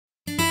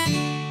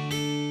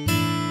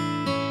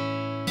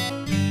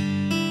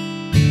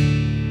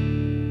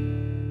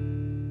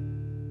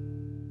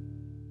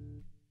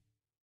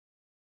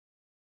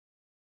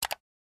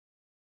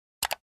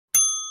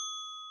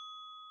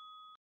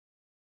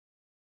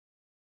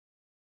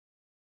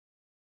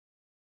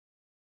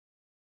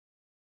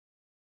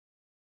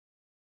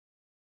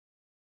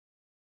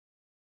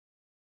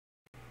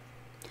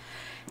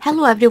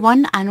Hello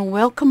everyone and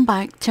welcome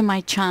back to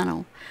my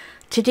channel.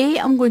 Today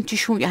I'm going to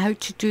show you how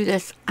to do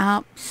this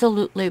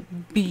absolutely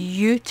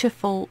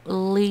beautiful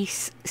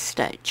lace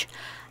stitch.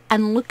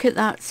 And look at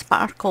that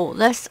sparkle.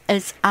 This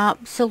is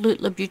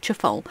absolutely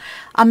beautiful.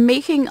 I'm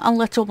making a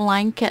little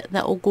blanket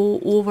that will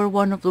go over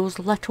one of those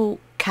little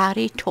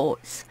carry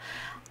tots.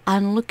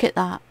 And look at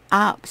that.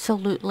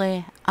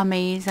 Absolutely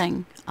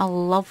amazing. I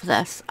love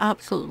this.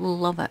 Absolutely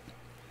love it.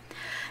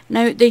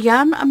 Now the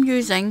yarn I'm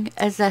using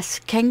is this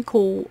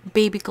Kinko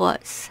Baby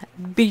Glitz.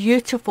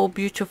 Beautiful,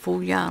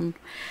 beautiful yarn.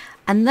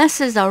 And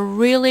this is a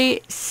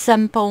really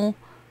simple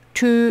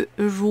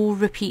 2-row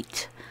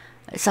repeat.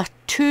 It's a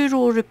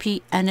 2-row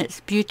repeat and it's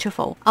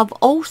beautiful. I've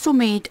also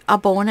made a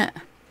bonnet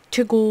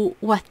to go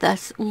with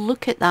this.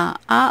 Look at that.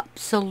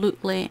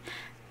 Absolutely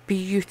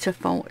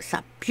beautiful. It's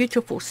a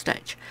beautiful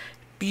stitch.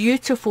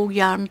 Beautiful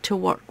yarn to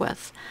work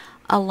with.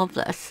 I love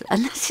this.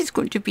 And this is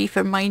going to be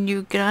for my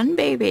new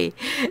grandbaby.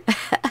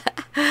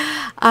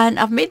 And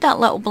I've made that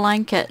little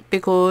blanket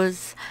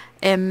because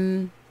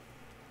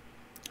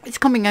it's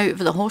coming out of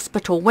the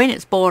hospital. When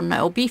it's born,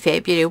 it'll be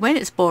February. When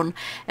it's born,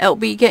 it'll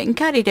be getting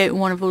carried out in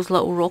one of those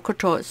little rocker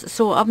tots.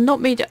 So I've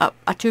not made it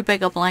a too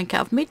big a blanket.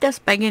 I've made this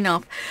big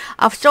enough.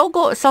 I've still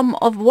got some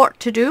of work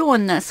to do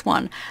on this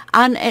one,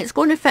 and it's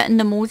going to fit in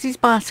the Moses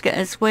basket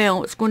as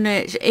well.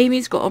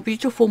 Amy's got a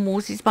beautiful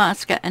Moses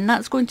basket, and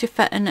that's going to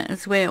fit in it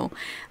as well.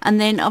 And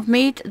then I've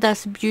made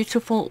this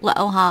beautiful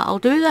little hat. I'll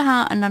do the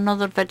hat in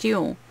another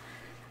video.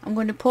 I'm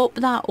going to pop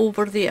that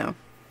over there.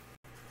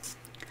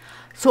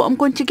 So I'm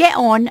going to get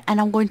on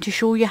and I'm going to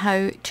show you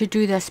how to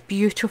do this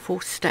beautiful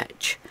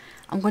stitch.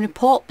 I'm going to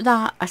pop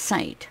that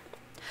aside.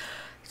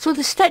 So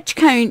the stitch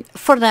count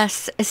for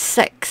this is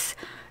 6.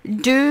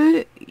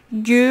 Do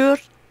your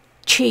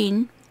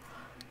chain,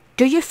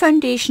 do your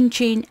foundation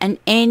chain in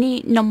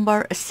any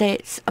number of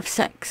sets of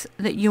 6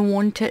 that you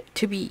want it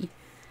to be.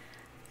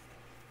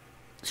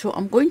 So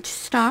I'm going to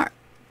start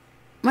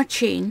my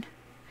chain.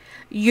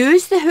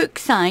 Use the hook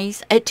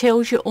size. It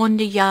tells you on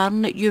the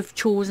yarn that you've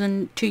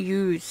chosen to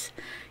use.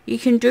 You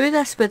can do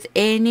this with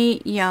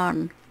any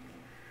yarn.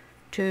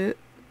 2,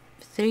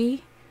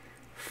 3,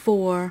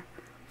 4,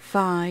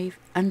 5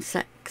 and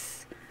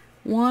 6.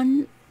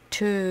 1,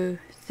 2,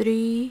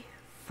 3,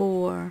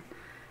 4,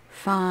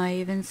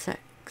 5 and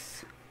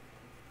 6.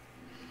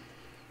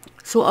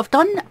 So I've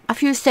done a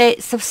few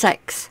sets of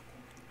 6.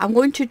 I'm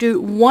going to do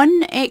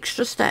 1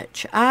 extra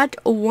stitch. Add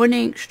 1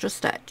 extra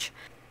stitch.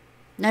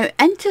 Now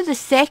into the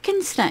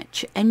second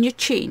stitch in your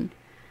chain,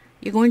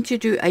 you're going to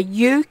do a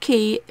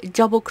UK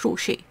double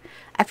crochet.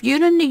 If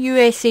you're in the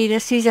USA,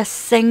 this is a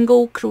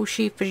single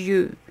crochet for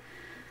you.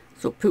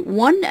 So put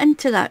 1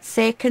 into that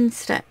second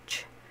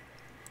stitch.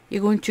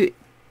 You're going to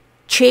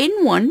chain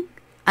 1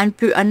 and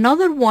put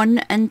another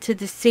 1 into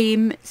the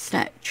same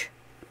stitch.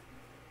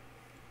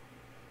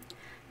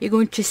 You're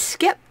going to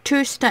skip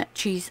 2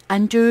 stitches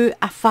and do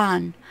a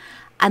fan.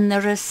 And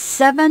there are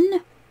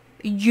 7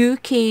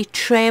 UK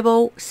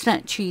treble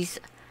stitches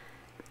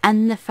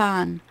in the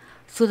fan.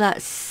 So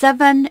that's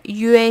 7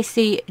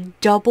 USA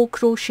double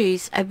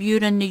crochets if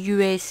you're in the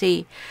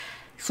USA.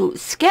 So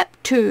skip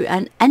 2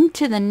 and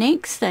into the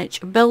next stitch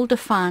build a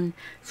fan.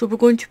 So we're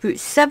going to put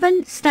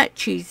 7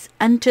 stitches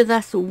into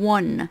this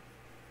 1.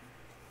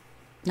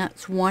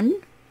 That's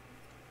 1,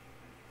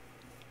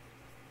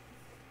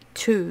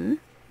 2,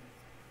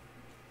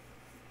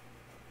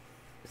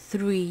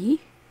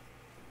 3,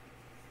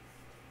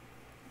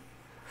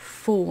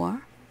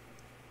 4,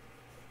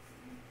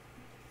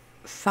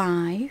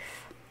 5,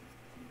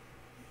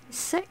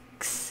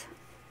 6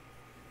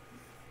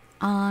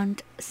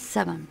 and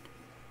 7.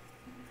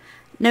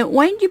 Now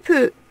when you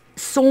put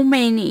so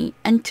many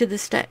into the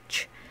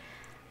stitch,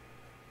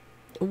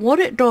 what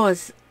it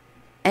does,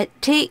 it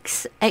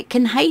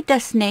can hide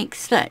this next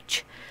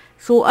stitch.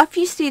 So if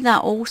you see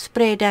that all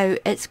spread out,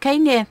 it's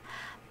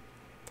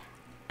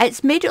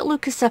made it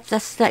look as if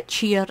this stitch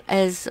here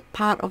is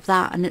part of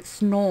that, and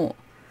it's not.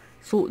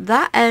 So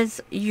that is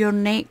your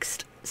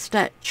next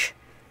stitch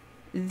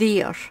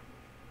there.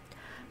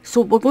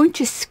 So we're going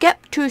to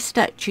skip 2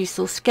 stitches.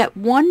 So skip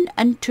 1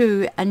 and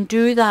 2 and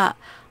do that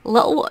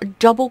little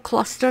double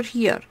cluster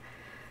here.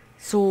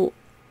 So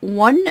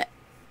 1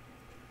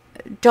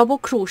 double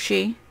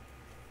crochet,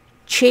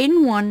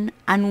 chain 1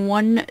 and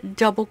 1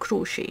 double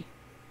crochet.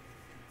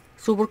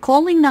 So we're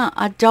calling that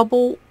a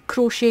double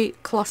crochet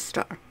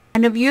cluster.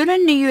 And if you're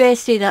in the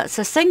USA, that's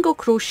a single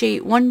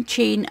crochet, 1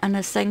 chain and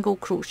a single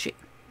crochet.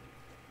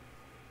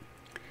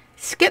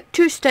 Skip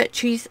 2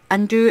 stitches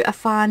and do a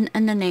fan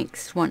in the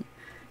next one.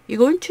 You're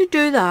going to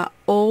do that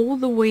all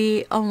the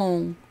way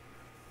along.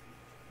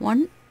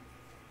 1,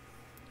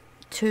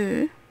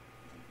 2,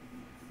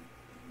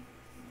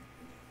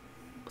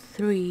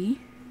 3,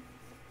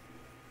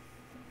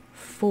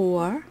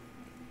 4,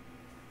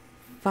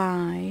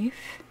 5,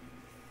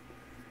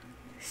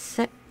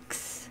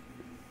 6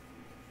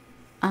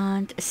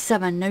 and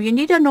 7. Now you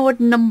need an odd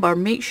number.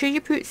 Make sure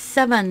you put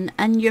 7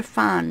 in your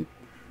fan.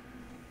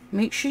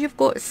 Make sure you've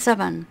got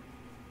 7.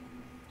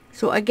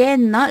 So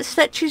again, that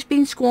stitch has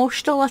been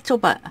squashed a little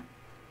bit.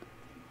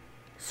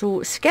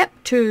 So skip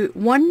 2,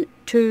 1,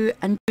 2,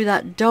 and do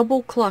that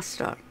double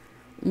cluster.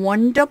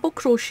 1 double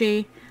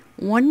crochet,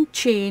 1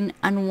 chain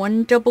and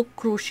 1 double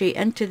crochet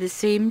into the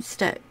same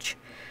stitch.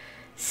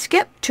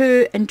 Skip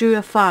 2 and do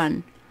a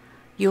fan.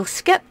 You'll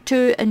skip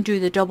 2 and do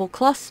the double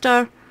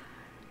cluster,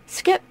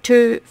 skip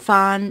 2,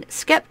 fan,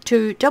 skip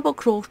 2, double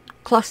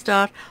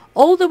cluster,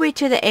 all the way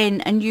to the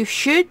end, and you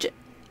should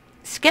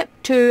skip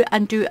 2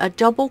 and do a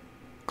double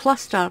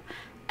cluster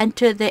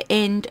into the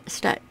end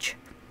stitch.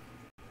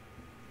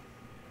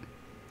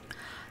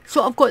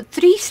 So I've got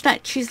 3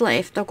 stitches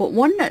left. I've got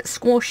one that's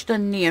squashed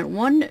in there,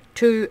 1,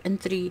 2 and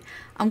 3.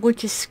 I'm going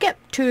to skip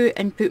 2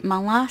 and put my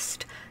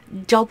last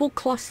double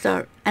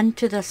cluster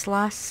into this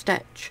last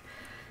stitch.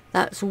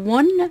 That's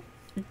 1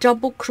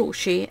 double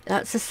crochet,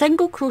 that's a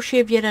single crochet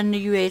if you're in the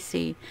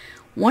USA,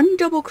 1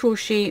 double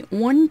crochet,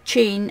 1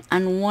 chain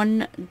and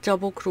 1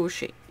 double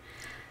crochet.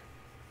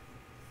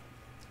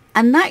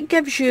 And that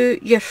gives you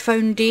your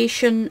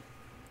foundation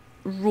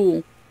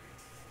row.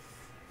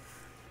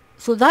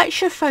 So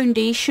that's your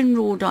foundation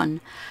row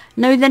done.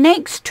 Now the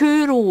next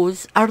 2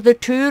 rows are the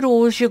 2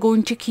 rows you're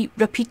going to keep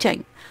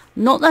repeating.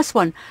 Not this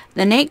one.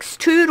 The next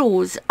 2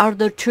 rows are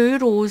the 2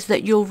 rows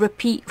that you'll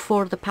repeat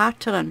for the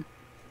pattern.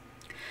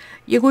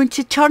 You're going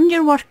to turn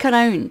your work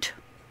around,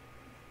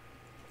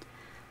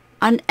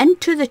 and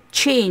into the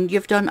chain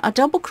you've done a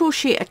double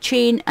crochet, a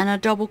chain and a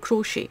double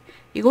crochet.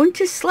 You're going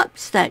to slip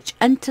stitch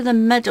into the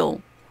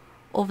middle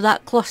of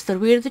that cluster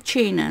where the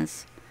chain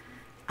is,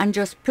 and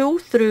just pull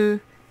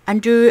through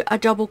and do a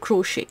double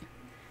crochet.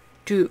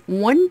 Do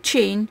 1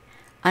 chain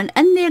and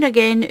in there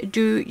again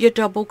do your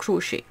double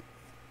crochet.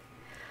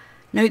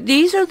 Now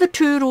these are the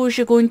 2 rows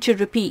you're going to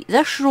repeat,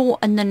 this row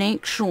and the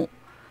next row.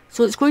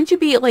 So it's going to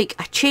be like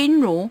a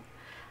chain row,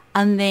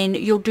 and then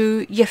you'll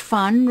do your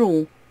fan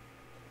row.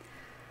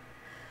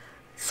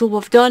 So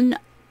we've done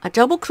a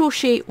double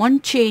crochet,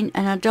 1 chain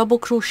and a double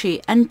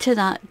crochet into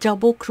that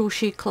double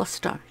crochet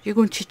cluster. You're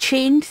going to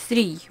chain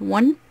 3,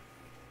 1,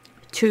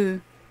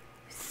 2,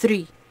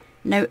 3.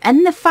 Now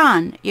in the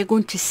fan you're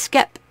going to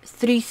skip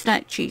 3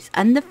 stitches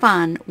in the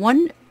fan,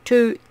 1,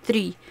 2,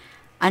 3,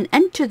 and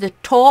into the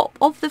top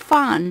of the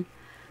fan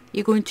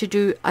you're going to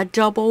do a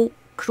double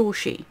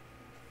crochet.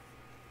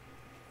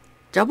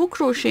 Double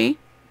crochet,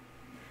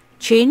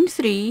 chain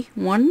 3,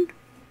 1,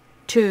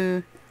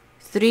 2,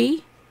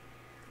 3,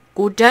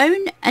 go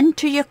down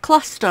into your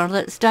cluster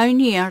that's down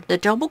here, the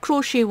double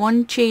crochet,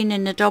 1 chain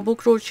and the double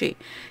crochet.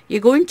 You're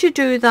going to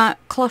do that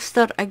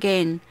cluster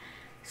again.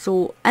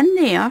 So in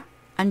there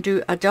and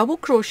do a double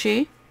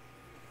crochet,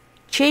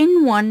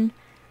 chain 1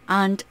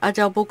 and a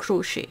double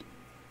crochet.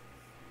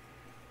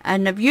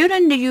 And if you're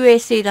in the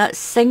USA, that's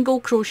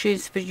single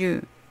crochets for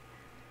you.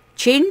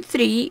 Chain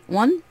 3,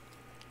 1,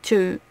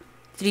 2,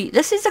 3.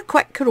 This is a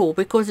quick row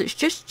because it's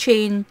just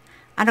chain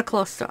and a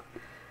cluster.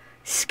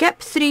 Skip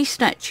 3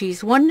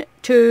 stitches, 1,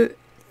 2,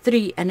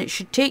 3, and it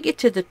should take you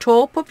to the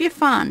top of your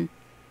fan.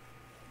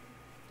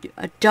 Do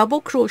a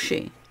double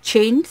crochet,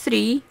 chain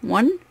 3,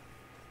 1,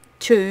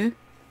 2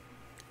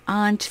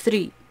 and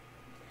 3.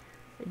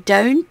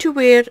 Down to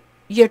where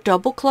your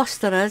double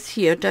cluster is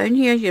here, down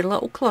here, your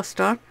little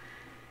cluster,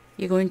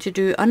 you're going to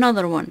do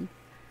another one.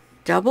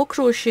 Double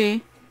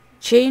crochet,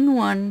 chain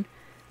 1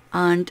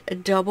 and a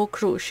double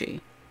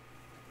crochet.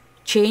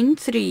 Chain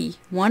 3,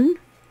 1,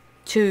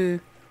 2,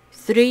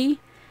 3,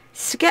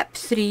 skip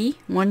 3,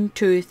 1,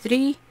 2,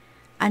 3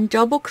 and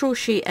double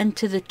crochet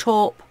into the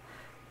top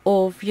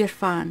of your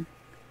fan.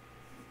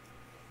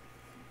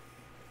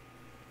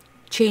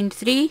 Chain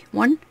 3,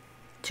 1,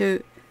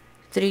 2,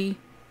 3,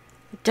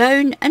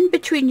 down in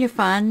between your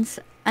fans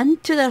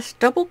into this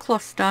double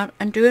cluster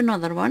and do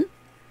another one.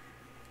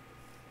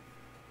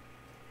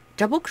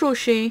 Double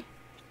crochet,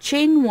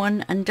 chain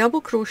 1 and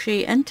double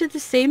crochet into the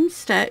same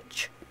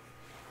stitch.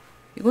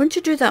 You're going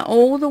to do that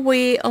all the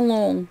way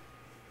along.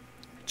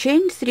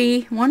 Chain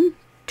 3, 1,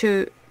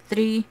 2,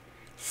 3,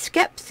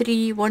 skip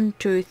 3, 1,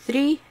 2,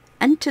 3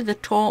 into the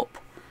top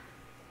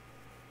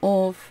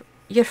of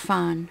your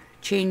fan.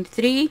 Chain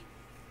 3,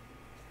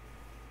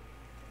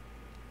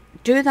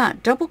 do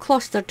that double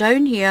cluster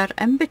down here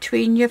in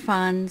between your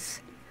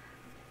fans.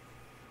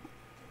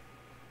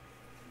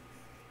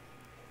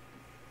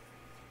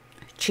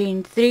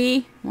 Chain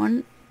 3,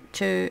 1,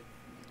 2,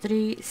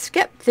 3,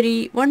 skip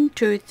 3, 1,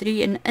 2,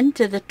 3 and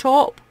into the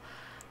top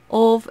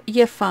of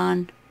your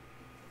fan.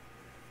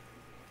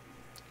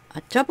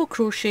 A double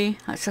crochet,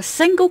 that's a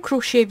single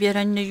crochet if you're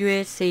in the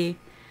USA.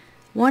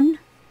 1,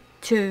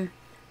 2,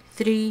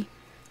 3,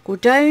 go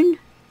down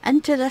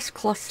into this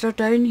cluster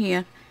down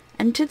here,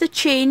 into the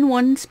chain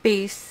 1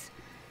 space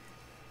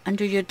and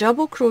do your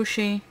double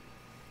crochet,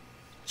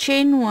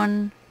 chain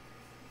 1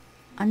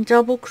 and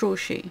double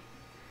crochet.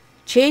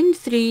 Chain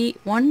 3,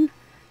 1,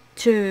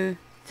 2,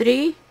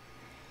 3,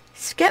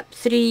 skip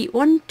 3,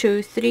 1,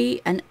 2,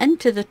 3 and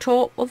into the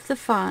top of the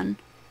fan.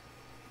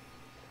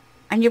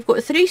 And you've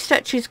got 3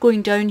 stitches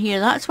going down here.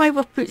 That's why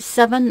we've put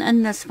 7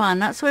 in this fan.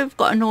 That's why we've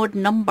got an odd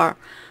number.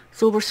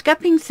 So we're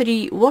skipping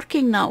 3,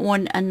 working that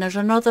one, and there's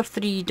another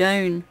 3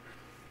 down.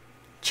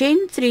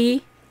 Chain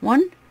 3,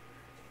 1,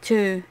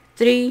 2,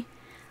 3,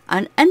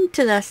 and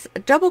into this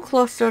double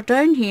cluster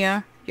down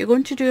here you're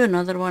going to do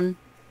another one,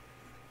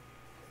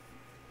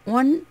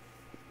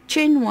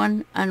 chain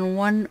 1 and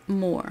 1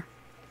 more.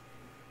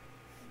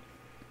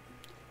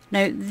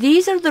 Now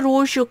these are the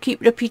rows you'll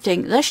keep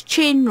repeating, this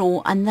chain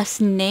row and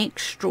this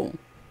next row.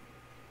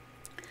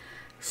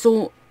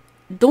 So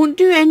don't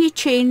do any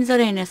chains or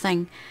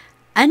anything.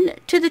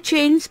 Into the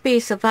chain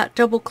space of that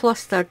double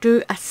cluster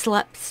do a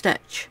slip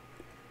stitch,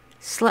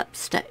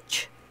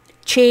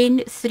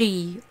 chain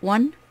 3,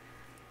 1,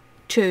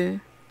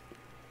 2,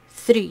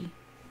 3,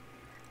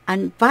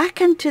 and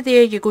back into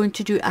there you're going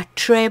to do a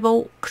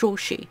treble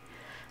crochet.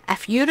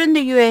 If you're in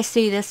the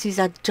USA, this is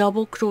a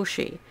double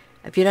crochet.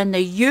 If you're in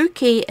the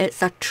UK,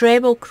 it's a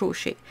treble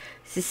crochet.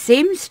 It's the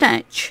same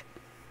stitch,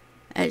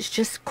 it's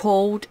just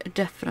called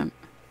different.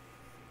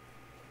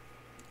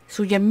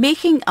 So you're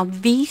making a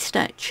V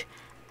stitch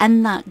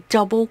in that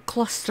double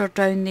cluster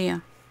down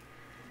there.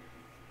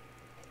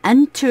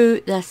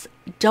 Into this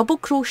double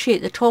crochet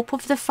at the top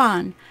of the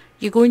fan,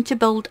 you're going to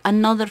build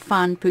another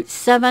fan. Put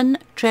 7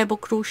 treble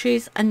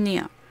crochets in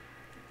there.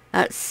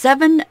 That's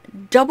 7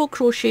 double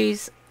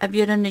crochets if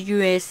you're in the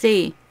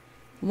USA.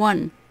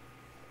 1,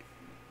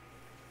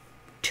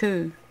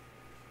 2,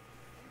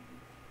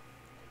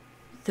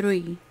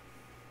 3,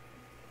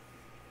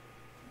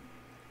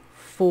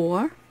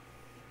 4,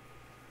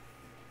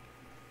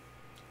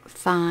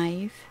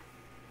 5,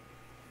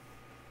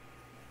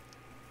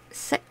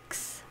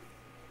 6,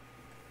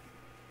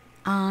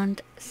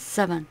 and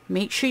 7.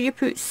 Make sure you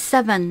put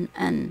 7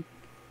 in.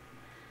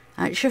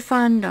 That's your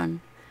fan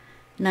done.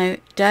 Now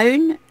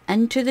down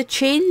into the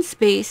chain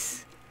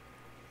space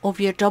of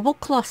your double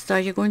cluster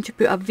you're going to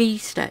put a V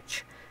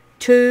stitch,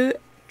 2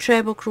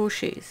 treble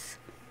crochets,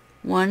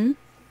 1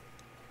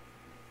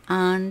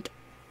 and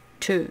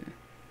 2.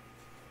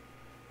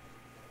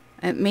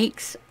 It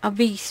makes a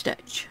V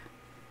stitch.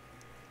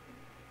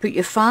 Put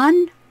your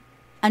fan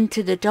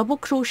into the double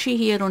crochet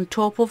here on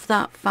top of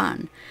that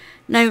fan.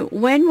 Now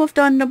when we've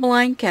done the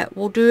blanket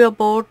we'll do a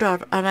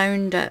border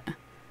around it.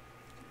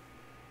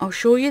 I'll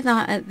show you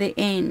that at the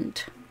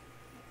end.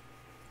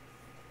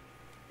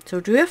 So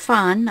do a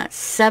fan, that's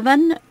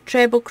 7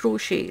 treble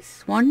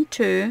crochets, 1,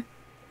 2,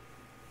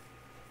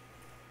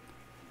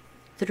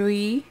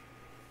 3,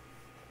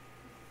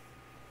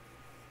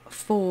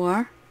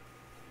 4,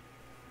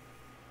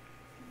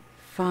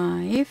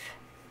 5,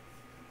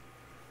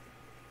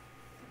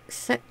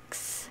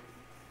 6,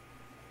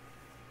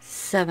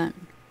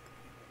 7.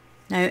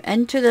 Now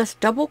into this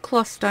double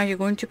cluster you're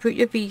going to put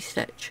your V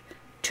stitch,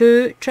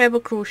 2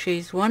 treble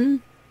crochets,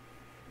 1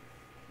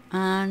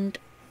 and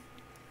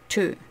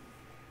 2,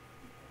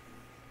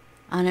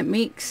 and it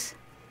makes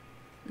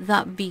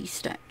that V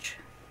stitch.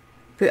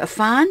 Put a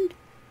fan,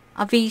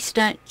 a V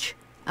stitch,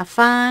 a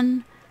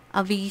fan,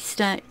 a V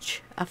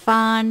stitch, a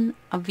fan,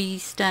 a V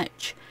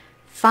stitch,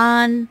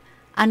 fan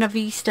and a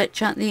V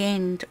stitch at the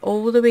end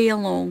all the way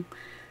along.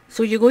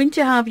 So you're going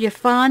to have your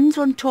fans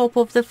on top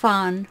of the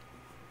fan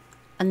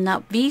and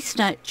that V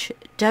stitch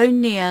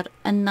down there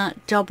in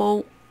that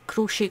double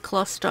crochet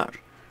cluster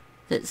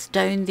that's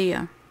down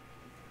there.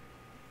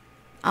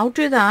 I'll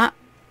do that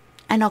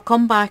and I'll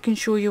come back and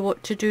show you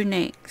what to do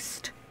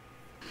next.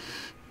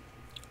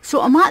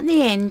 So I'm at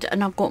the end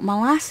and I've got my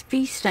last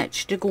V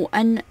stitch to go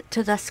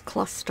into this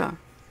cluster.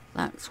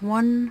 That's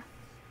 1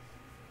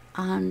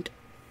 and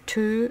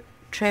 2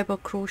 treble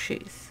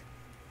crochets.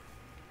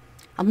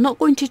 I'm not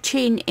going to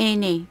chain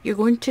any, you're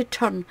going to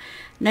turn.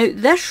 Now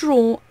this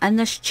row and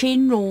this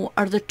chain row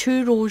are the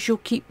 2 rows you'll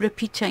keep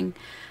repeating.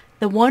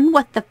 The one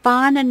with the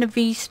fan and the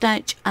V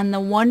stitch and the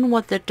one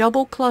with the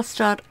double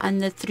cluster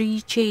and the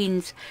 3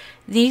 chains.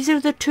 These are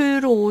the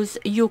 2 rows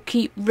you'll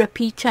keep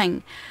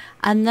repeating,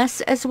 and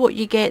this is what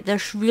you get,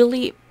 this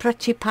really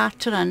pretty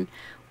pattern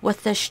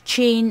with this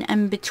chain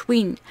in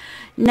between.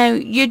 Now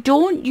you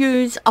don't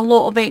use a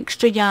lot of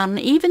extra yarn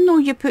even though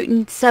you're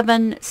putting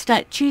 7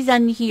 stitches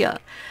in here,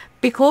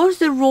 because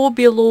the row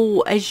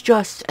below is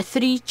just a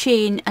 3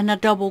 chain and a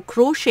double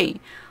crochet.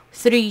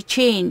 3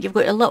 chain, you've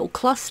got a little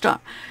cluster.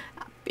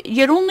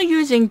 You're only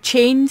using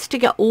chains to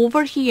get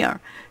over here,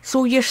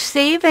 so you're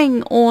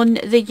saving on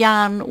the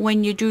yarn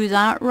when you do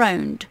that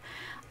round.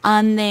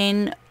 And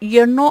then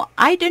you're not,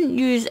 I didn't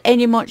use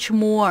any much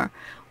more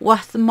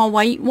with my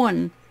white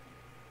one.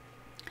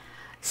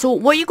 So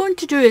what you're going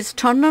to do is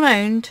turn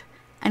around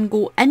and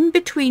go in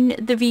between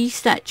the V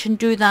stitch and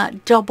do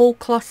that double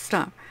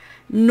cluster.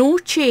 No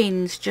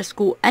chains, just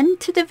go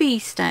into the V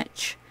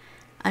stitch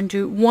and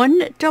do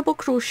 1 double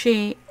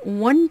crochet,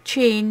 1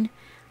 chain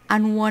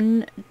and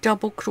 1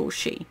 double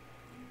crochet.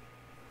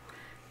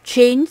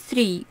 Chain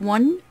 3,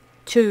 1,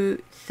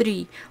 2,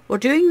 3. We're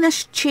doing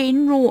this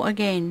chain row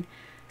again,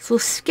 so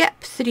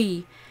skip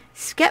 3,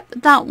 skip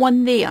that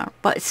one there,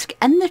 but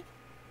in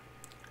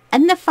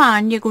the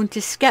fan you're going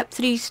to skip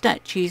 3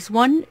 stitches,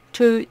 1,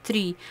 2,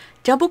 3,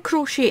 double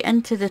crochet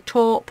into the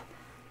top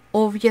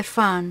of your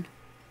fan,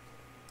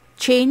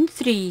 chain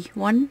 3,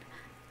 1,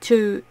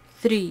 2,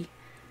 3,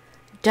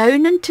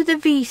 down into the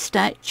V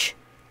stitch,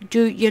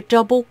 do your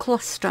double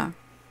cluster,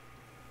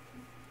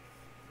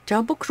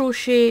 double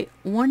crochet,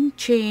 1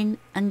 chain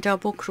and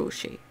double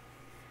crochet,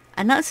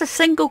 and that's a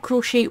single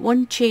crochet,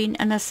 1 chain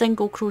and a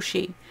single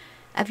crochet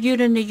if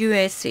you're in the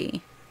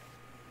USA.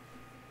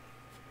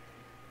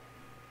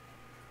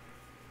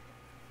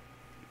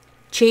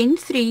 Chain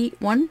 3,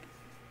 1,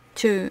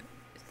 2,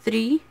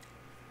 3,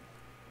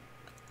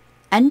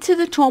 into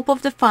the top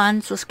of the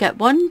fan, so skip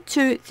 1,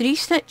 2, 3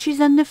 stitches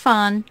in the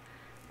fan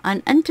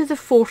and into the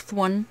 4th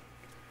one,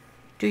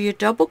 do your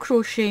double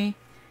crochet,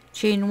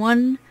 chain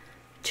 1,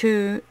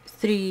 2,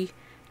 3,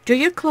 do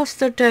your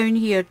cluster down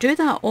here, do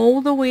that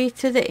all the way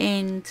to the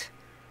end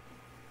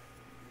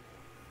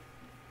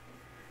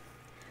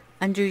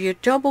and do your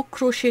double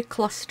crochet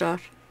cluster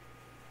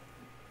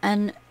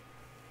in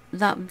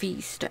that V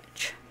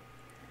stitch.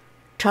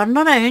 Turn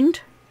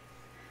around,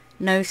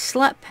 now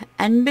slip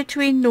in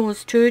between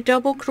those 2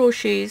 double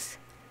crochets,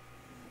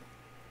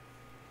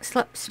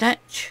 slip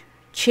stitch,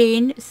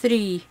 chain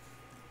 3,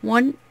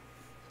 1,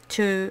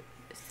 2,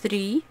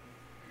 3,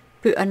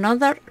 put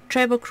another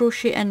treble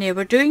crochet in there.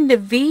 We're doing the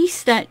V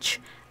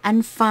stitch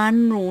and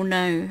fan row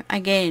now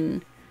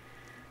again,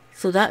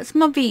 so that's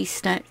my V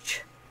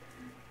stitch.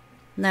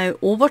 Now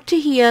over to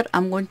here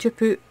I'm going to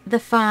put the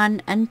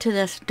fan into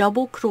this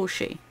double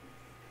crochet,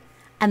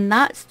 and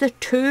that's the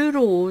 2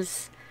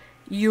 rows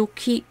you'll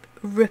keep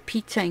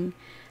repeating,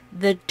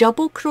 the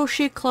double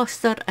crochet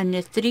cluster and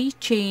the 3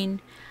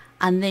 chain,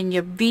 and then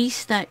your V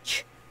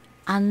stitch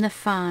and the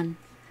fan.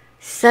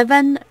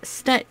 7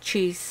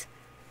 stitches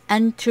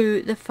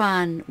into the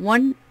fan,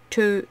 1,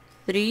 2,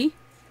 3,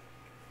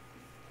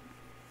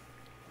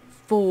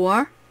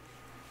 4,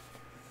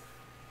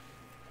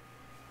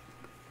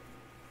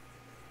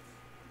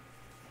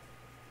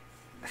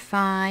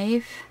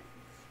 5,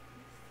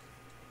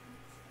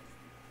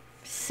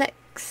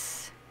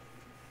 6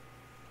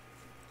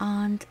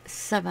 and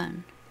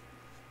 7,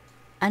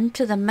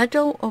 into the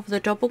middle of the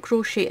double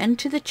crochet,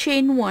 into the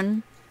chain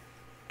 1,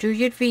 do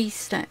your V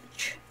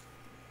stitch,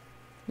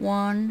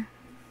 1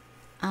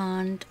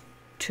 and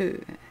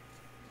 2.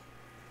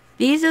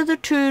 These are the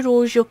 2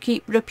 rows you'll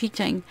keep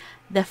repeating,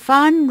 the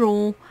fan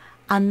row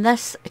and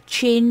this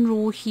chain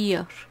row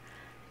here,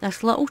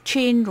 this little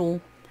chain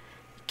row.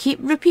 Keep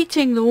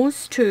repeating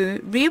those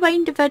 2,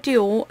 rewind the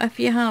video if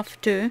you have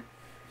to,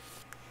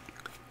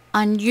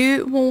 and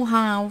you will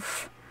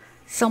have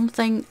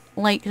something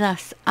like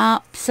this,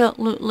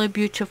 absolutely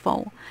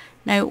beautiful.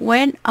 Now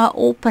when I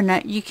open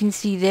it, you can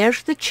see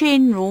there's the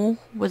chain row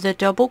with a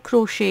double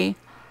crochet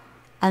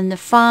and the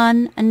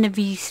fan and the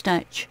V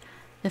stitch,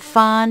 the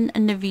fan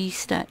and the V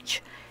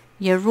stitch.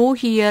 Your row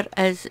here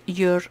is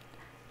your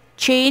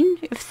chain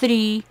of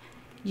 3,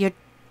 your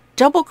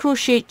double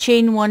crochet,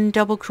 chain 1,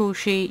 double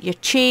crochet, your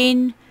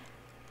chain,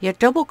 your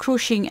double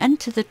crocheting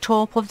into the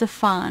top of the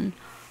fan.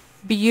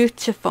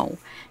 Beautiful.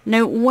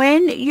 Now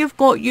when you've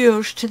got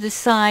yours to the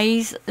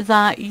size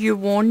that you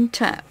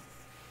want it,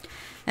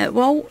 it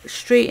will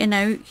straighten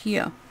out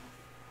here.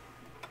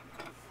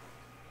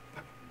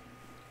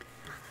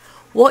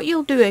 What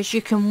you'll do is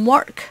you can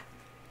work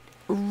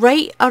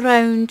right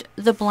around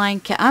the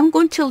blanket. I'm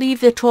going to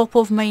leave the top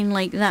of mine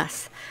like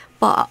this,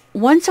 but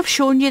once I've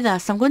shown you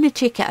this, I'm going to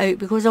take it out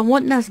because I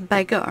want this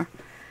bigger.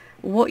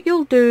 What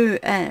you'll do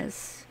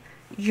is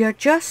you're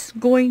just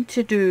going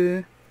to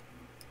do,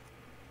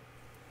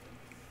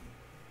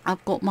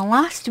 I've got my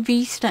last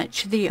V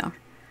stitch there,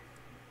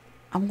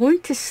 I'm going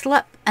to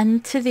slip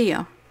into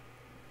there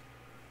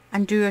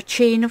and do a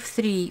chain of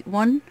 3,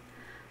 1,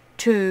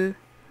 2,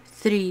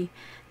 3.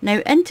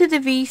 Now into the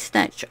V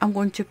stitch I'm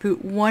going to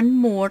put 1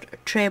 more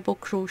treble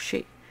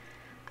crochet,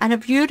 and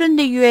if you're in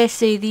the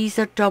USA these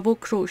are double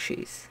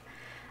crochets.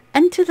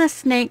 Into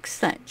this next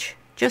stitch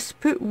just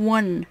put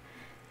 1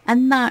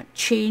 in that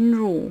chain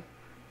row,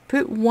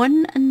 put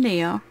 1 in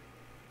there,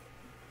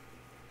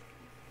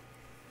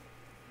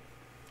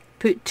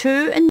 put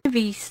 2 in the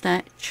V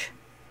stitch.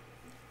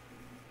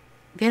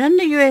 If you're in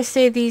the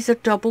USA these are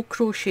double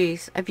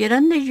crochets, if you're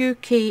in the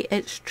UK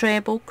it's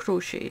treble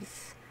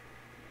crochets.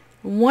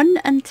 1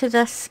 into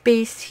this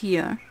space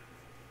here,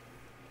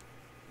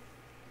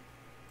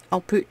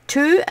 I'll put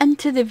 2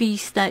 into the V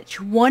stitch,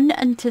 1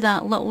 into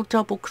that little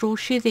double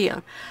crochet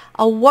there.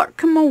 I'll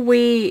work my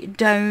way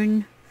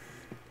down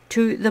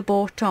to the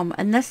bottom,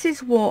 and this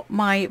is what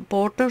my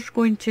border's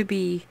going to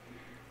be.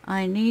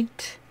 I need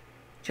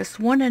just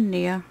 1 in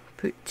there,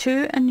 put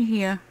 2 in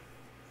here,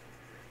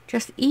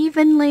 just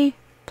evenly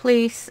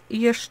place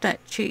your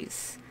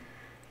stitches,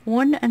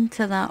 1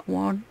 into that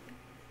one,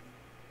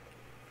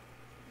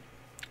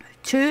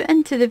 2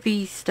 into the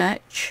V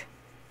stitch,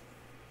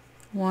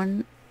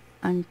 1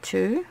 and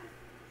 2,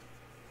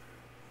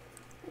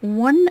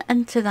 1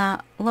 into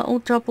that little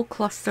double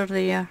cluster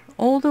there,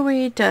 all the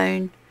way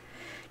down.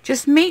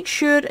 Just make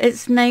sure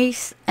it's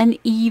nice and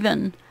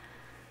even,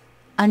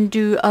 and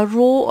do a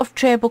row of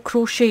treble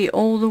crochet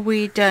all the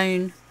way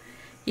down.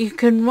 You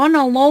can run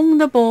along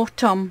the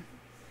bottom,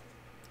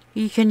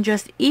 you can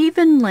just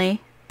evenly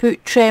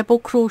put treble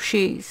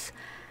crochets.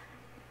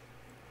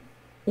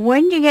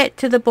 When you get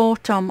to the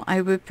bottom I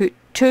would put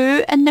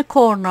 2 in the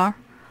corner,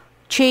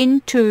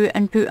 chain 2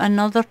 and put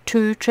another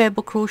 2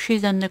 treble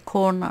crochets in the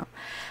corner,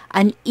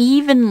 and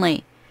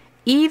evenly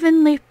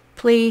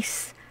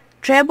place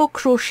treble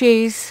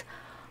crochets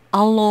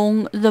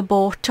along the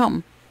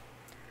bottom.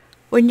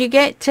 When you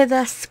get to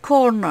this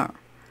corner,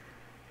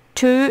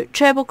 2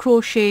 treble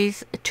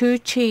crochets, 2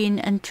 chain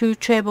and 2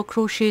 treble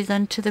crochets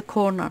into the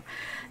corner,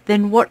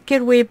 then work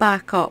your way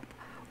back up,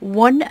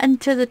 1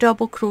 into the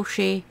double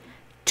crochet,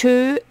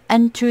 2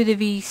 into the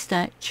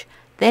V-stitch,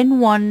 then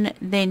 1,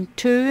 then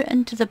 2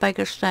 into the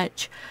bigger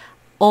stitch,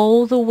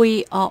 all the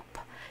way up.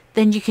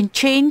 Then you can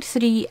chain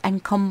 3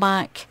 and come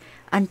back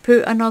and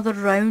put another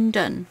round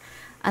in,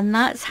 and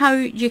that's how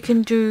you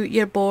can do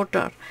your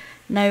border.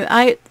 Now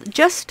I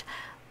just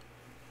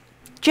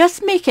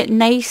make it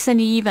nice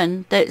and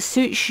even, that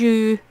suits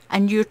you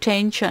and your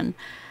tension,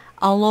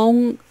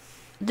 along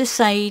the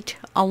side,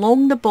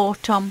 along the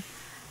bottom,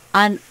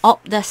 and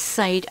up this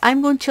side.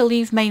 I'm going to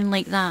leave mine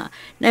like that.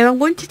 Now I'm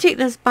going to take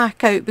this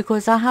back out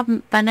because I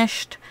haven't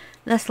finished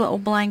this little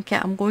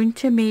blanket. I'm going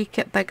to make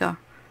it bigger.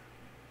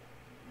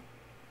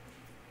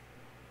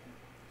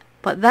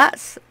 But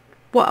that's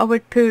what I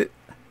would put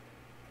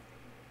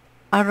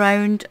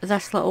around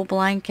this little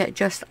blanket,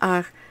 just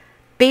a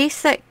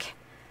basic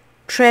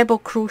treble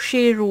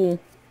crochet row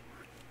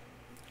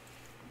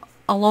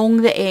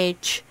along the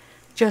edge.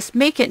 Just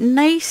make it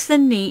nice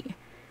and neat.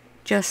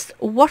 Just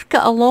work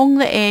it along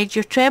the edge,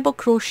 your treble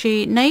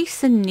crochet,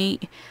 nice and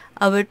neat.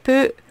 I would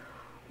put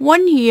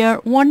 1 here,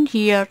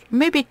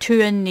 maybe 2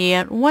 in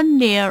there, 1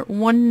 there,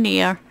 1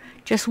 there.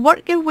 Just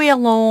work your way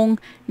along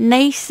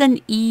nice and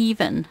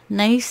even,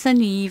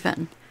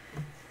 and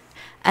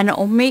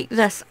it'll make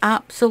this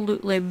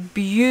absolutely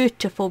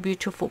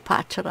beautiful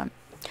pattern.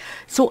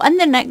 So in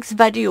the next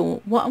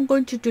video, what I'm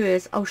going to do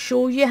is I'll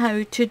show you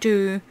how to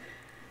do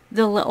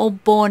the little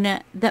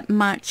bonnet that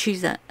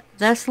matches it.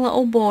 This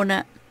little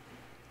bonnet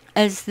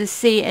is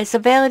it's a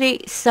very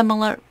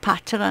similar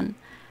pattern,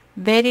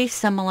 very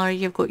similar.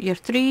 You've got your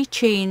 3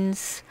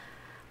 chains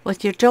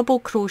with your double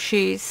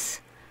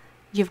crochets,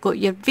 you've got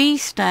your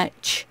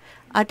V-stitch.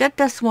 I did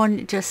this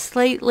one just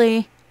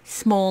slightly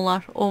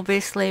smaller,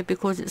 obviously,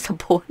 because it's a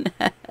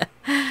bonnet,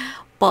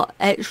 but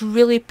it's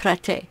really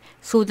pretty.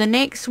 So the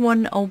next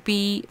one will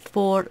be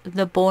for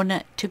the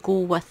bonnet to go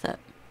with it.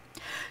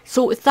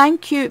 So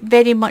thank you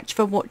very much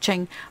for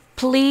watching.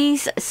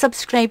 Please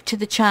subscribe to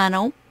the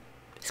channel.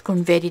 It's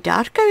gone very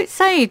dark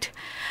outside.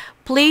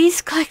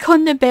 Please click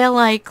on the bell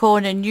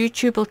icon and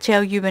YouTube will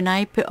tell you when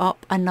I put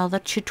up another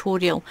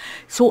tutorial.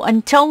 So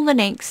until the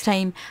next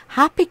time,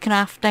 happy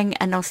crafting,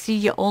 and I'll see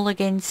you all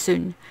again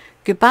soon.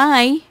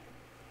 Goodbye.